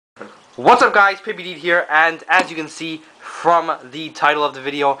What's up guys, PBD here, and as you can see from the title of the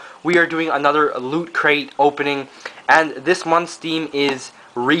video, we are doing another Loot Crate opening, and this month's theme is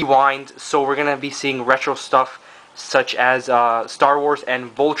Rewind, so we're going to be seeing retro stuff such as Star Wars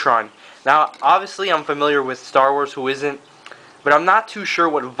and Voltron. Now, obviously I'm familiar with Star Wars, who isn't, but I'm not too sure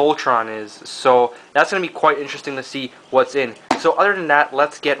what Voltron is, so that's going to be quite interesting to see what's in. So other than that,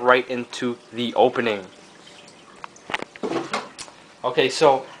 let's get right into the opening. Okay,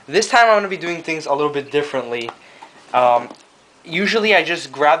 so this time I'm going to be doing things a little bit differently. Usually I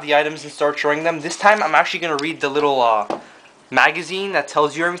just grab the items and start showing them. This time I'm actually going to read the little magazine that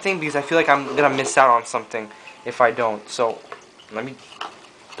tells you everything, because I feel like I'm going to miss out on something if I don't. So,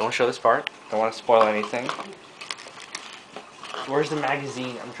 don't show this part. Don't want to spoil anything. Where's the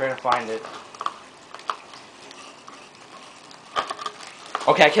magazine? I'm trying to find it.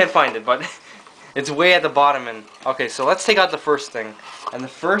 Okay, I can't find it, but it's way at the bottom. And okay, so let's take out the first thing. And the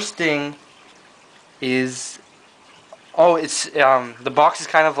first thing is, oh, it's the box is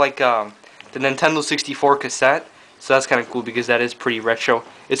kind of like the Nintendo 64 cassette, so that's kind of cool because that is pretty retro.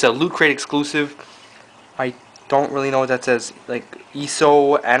 It's a Loot Crate exclusive. I don't really know what that says. Like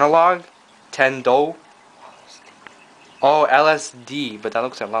ISO analog, 10 do. Oh, LSD, but that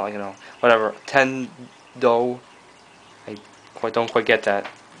looks a lot like, whatever. 10 do. I don't quite get that.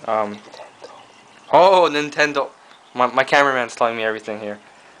 Oh, Nintendo. My cameraman's telling me everything here.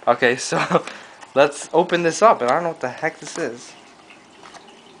 Okay, so let's open this up, and I don't know what the heck this is.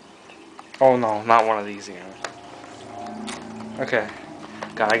 Oh no, not one of these again. Okay.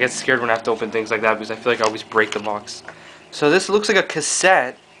 God, I get scared when I have to open things like that because I feel like I always break the box. So this looks like a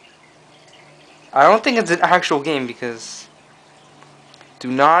cassette. I don't think it's an actual game because do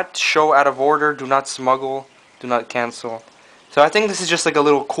not show out of order, do not smuggle, do not cancel. So I think this is just like a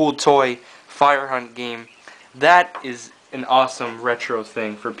little cool toy fire hunt game. That is an awesome retro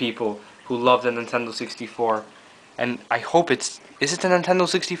thing for people who love the Nintendo 64. And I hope is it the Nintendo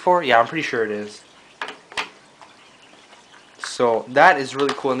 64? Yeah, I'm pretty sure it is. So that is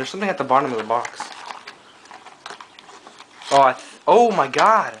really cool, and there's something at the bottom of the box. Oh, oh my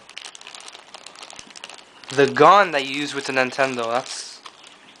god! The gun that you use with the Nintendo, that's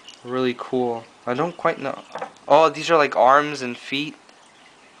really cool. I don't quite know. Oh, these are like arms and feet.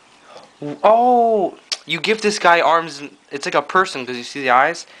 Oh, you give this guy arms, and it's like a person because you see the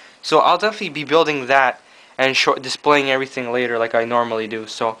eyes. So I'll definitely be building that and displaying everything later like I normally do.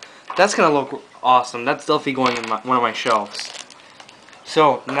 So that's gonna look awesome. That's definitely going in one of my shelves.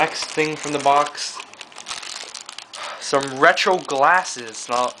 So next thing from the box, some retro glasses.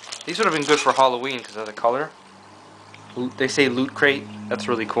 Now these would have been good for Halloween because of the color. They say Loot Crate. That's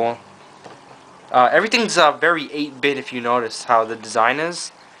really cool. Everything's very 8-bit if you notice how the design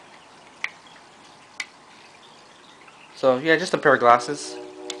is. So yeah, just a pair of glasses.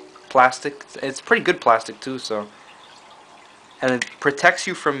 Plastic. It's pretty good plastic too. So, and it protects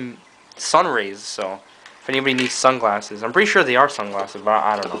you from sun rays. So if anybody needs sunglasses, I'm pretty sure they are sunglasses, but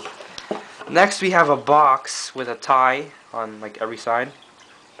I don't know. Next we have a box with a tie on like every side.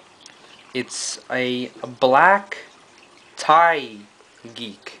 It's a black tie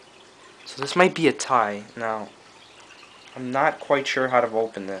geek. So this might be a tie. Now, I'm not quite sure how to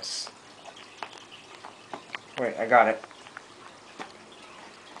open this. Wait, I got it.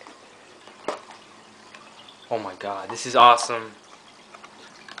 Oh my god, this is awesome.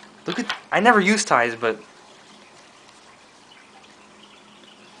 Look at, I never use ties, but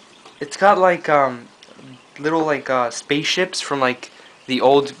it's got like little like spaceships from like the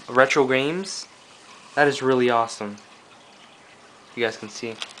old retro games. That is really awesome. You guys can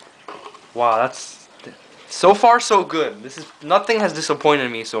see. Wow, that's so far so good. This is, nothing has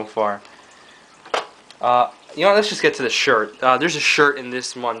disappointed me so far. You know, let's just get to the shirt. There's a shirt in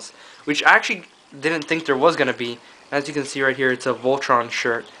this month, which I actually didn't think there was gonna be. As you can see right here, it's a Voltron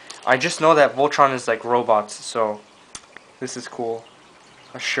shirt. I just know that Voltron is like robots, so this is cool.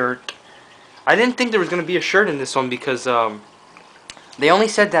 A shirt. I didn't think there was gonna be a shirt in this one because they only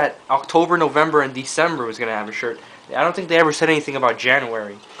said that October, November, and December was gonna have a shirt. I don't think they ever said anything about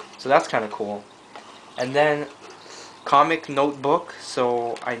January, so that's kind of cool. And then comic notebook.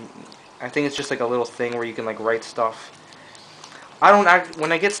 So I think it's just like a little thing where you can like write stuff.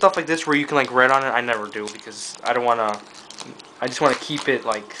 When I get stuff like this where you can like write on it, I never do because I don't wanna. I just want to keep it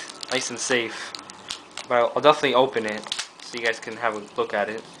like nice and safe. But I'll definitely open it so you guys can have a look at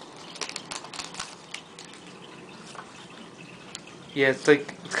it. Yeah,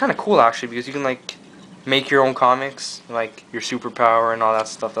 it's kind of cool actually because you can like make your own comics, like your superpower and all that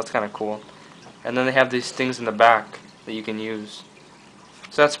stuff. That's kind of cool. And then they have these things in the back that you can use.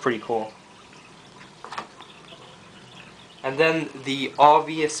 So that's pretty cool. And then the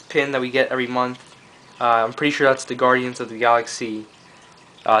obvious pin that we get every month. I'm pretty sure that's the Guardians of the Galaxy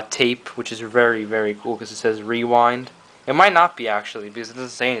tape, which is very, very cool because it says Rewind. It might not be actually because it doesn't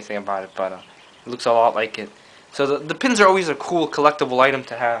say anything about it, but it looks a lot like it. So the pins are always a cool collectible item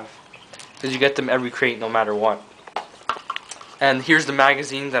to have because you get them every crate no matter what. And here's the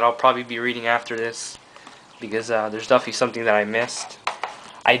magazine that I'll probably be reading after this because there's definitely something that I missed.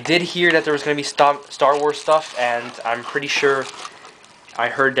 I did hear that there was going to be Star Wars stuff, and I'm pretty sure I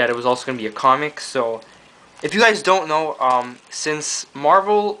heard that it was also going to be a comic. So if you guys don't know, since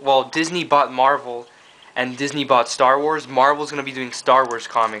Disney bought Marvel and Disney bought Star Wars, Marvel's going to be doing Star Wars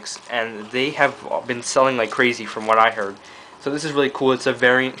comics, and they have been selling like crazy from what I heard. So this is really cool. It's a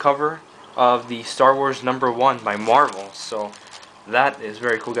variant cover of the Star Wars #1 by Marvel. So that is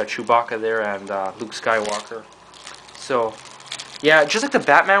very cool. Got Chewbacca there and Luke Skywalker. So yeah, just like the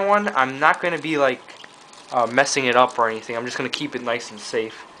Batman one, I'm not going to be like messing it up or anything. I'm just going to keep it nice and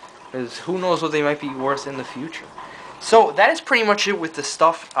safe. Because who knows what they might be worth in the future. So that is pretty much it with the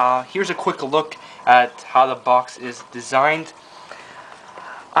stuff. Here's a quick look at how the box is designed.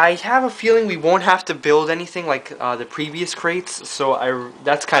 I have a feeling we won't have to build anything like the previous crates. So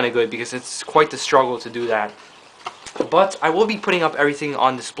that's kind of good because it's quite the struggle to do that. But I will be putting up everything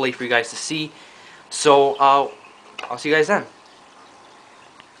on display for you guys to see. So I'll see you guys then.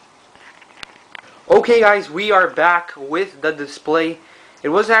 Okay guys, we are back with the display. It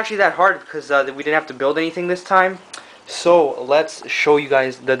wasn't actually that hard because we didn't have to build anything this time. So let's show you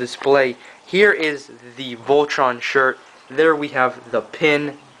guys the display. Here is the Voltron shirt. There we have the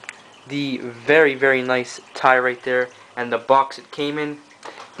pin, the very, very nice tie right there, and the box it came in.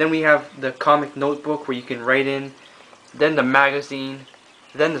 Then we have the comic notebook where you can write in. Then the magazine.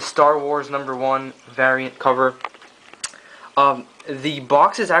 Then the Star Wars #1 variant cover. The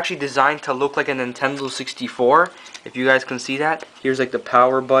box is actually designed to look like a Nintendo 64, if you guys can see that. Here's like the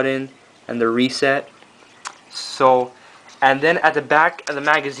power button and the reset. So, and then at the back of the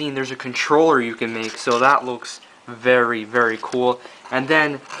magazine there's a controller you can make, so that looks very, very cool. And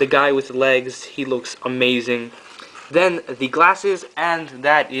then the guy with the legs, he looks amazing. Then the glasses, and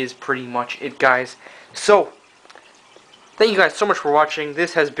that is pretty much it, guys. So, thank you guys so much for watching.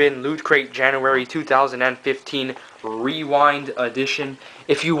 This has been Loot Crate January 2015 Rewind Edition.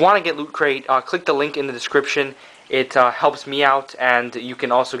 If you want to get Loot Crate, click the link in the description. It helps me out, and you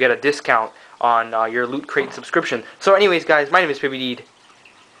can also get a discount on your Loot Crate subscription. So anyways, guys, my name is PaperDeed,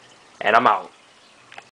 and I'm out.